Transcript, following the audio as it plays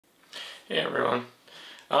Hey everyone.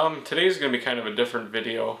 Today's going to be kind of a different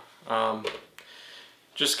video.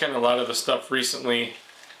 Just kind of a lot of the stuff recently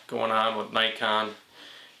going on with Nikon,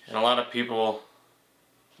 and a lot of people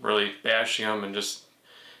really bashing them, and just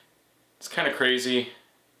it's kind of crazy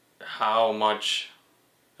how much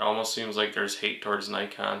it almost seems like there's hate towards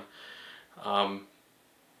Nikon. I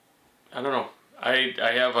don't know. I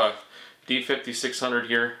have a D5600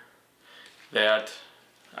 here that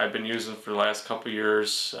I've been using for the last couple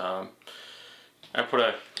years. I put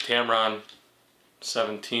a Tamron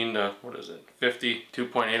 17 to, what is it, 50,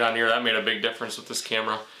 2.8 on here. That made a big difference with this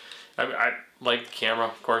camera. I like the camera,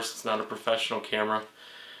 of course, it's not a professional camera.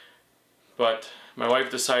 But my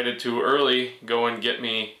wife decided to early go and get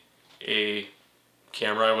me a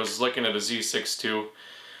camera. I was looking at a Z6 II,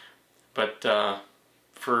 but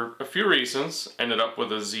for a few reasons, ended up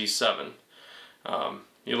with a Z7.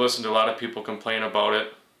 You listen to a lot of people complain about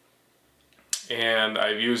it, and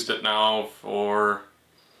I've used it now for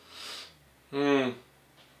 2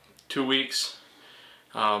 weeks.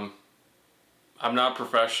 I'm not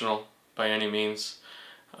professional by any means.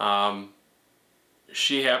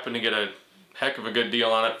 She happened to get a heck of a good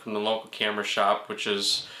deal on it from the local camera shop, which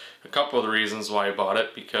is a couple of the reasons why I bought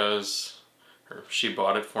it, because, or she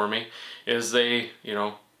bought it for me, is they, you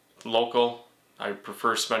know, local. I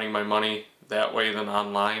prefer spending my money that way than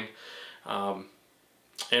online.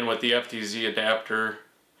 And with the FTZ adapter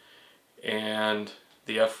and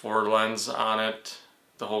the f4 lens on it,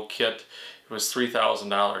 the whole kit, it was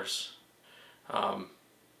 $3,000. I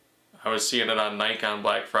was seeing it on Nikon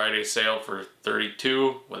Black Friday sale for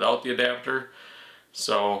 $32 without the adapter.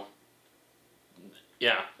 So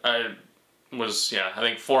yeah, I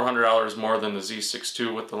think $400 more than the Z6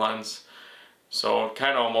 II with the lens. So it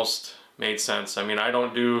kind of almost made sense. I mean, I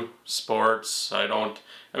don't do sports.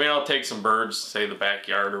 I'll take some birds, say the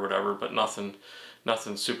backyard or whatever, but nothing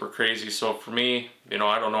super crazy. So for me, you know,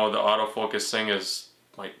 I don't know, the autofocus thing is,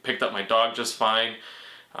 like, picked up my dog just fine.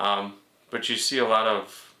 But you see a lot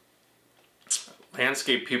of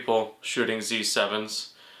landscape people shooting Z7s.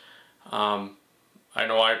 I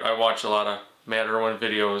know I watch a lot of Matt Irwin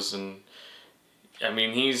videos, and I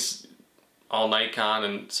mean, he's all Nikon,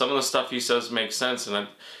 and some of the stuff he says makes sense, and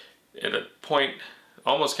at a point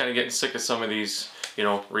almost kind of getting sick of some of these, you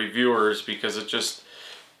know, reviewers, because it's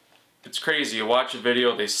crazy. You watch a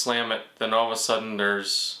video, they slam it, then all of a sudden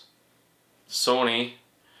there's Sony,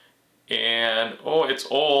 and oh, it's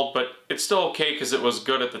old, but it's still okay because it was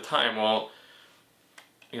good at the time. Well,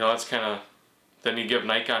 you know, that's kind of, then you give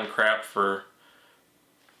Nikon crap for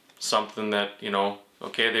something that, you know,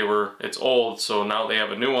 okay, it's old, so now they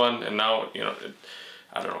have a new one, and now, you know,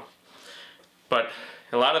 I don't know. But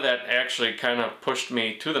a lot of that actually kind of pushed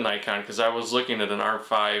me to the Nikon, because I was looking at an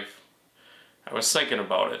R5. I was thinking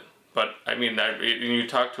about it, but I mean, you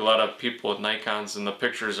talk to a lot of people with Nikons, and the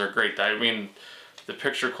pictures are great. I mean, the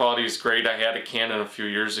picture quality is great. I had a Canon a few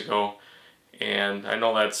years ago, and I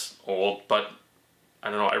know that's old, but I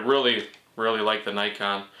don't know, I really like the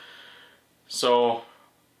Nikon. So,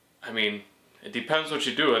 I mean, it depends what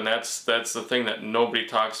you do, and that's the thing that nobody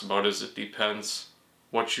talks about, is it depends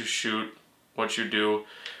what you shoot, what you do.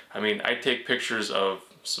 I mean, I take pictures of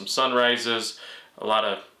some sunrises, a lot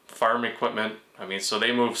of farm equipment. I mean, so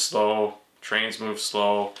they move slow, trains move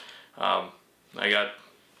slow. I got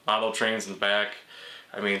model trains in the back.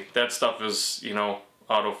 I mean, that stuff is, you know,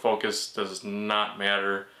 autofocus does not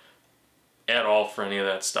matter at all for any of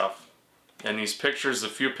that stuff. And these pictures, the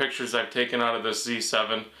few pictures I've taken out of this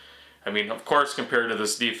Z7, I mean, of course, compared to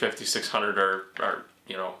this D5600 are,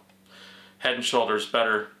 you know, head and shoulders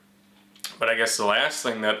better. But I guess the last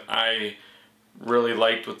thing that I really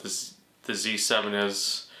liked with the Z7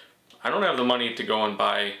 is I don't have the money to go and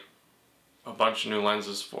buy a bunch of new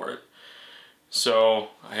lenses for it. So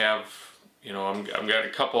I have, you know, I've got a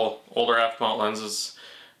couple older f-mount lenses,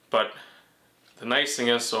 but the nice thing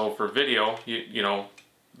is, so for video, you know,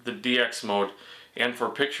 the DX mode, and for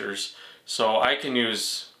pictures, so I can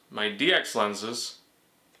use my DX lenses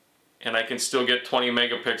and I can still get 20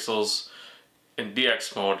 megapixels in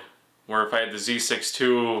DX mode, where if I had the Z6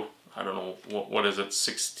 II, I don't know, what is it,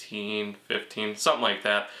 16, 15, something like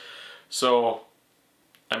that. So,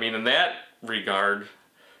 I mean, in that regard,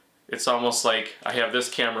 it's almost like I have this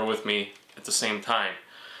camera with me at the same time.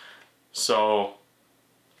 So,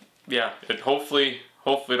 yeah, hopefully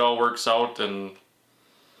it all works out, and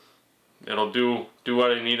it'll do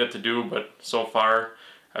what I need it to do, but so far,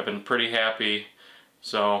 I've been pretty happy.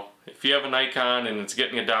 So, if you have a Nikon and it's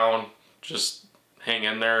getting you down, just hang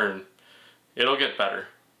in there and it'll get better.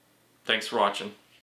 Thanks for watching.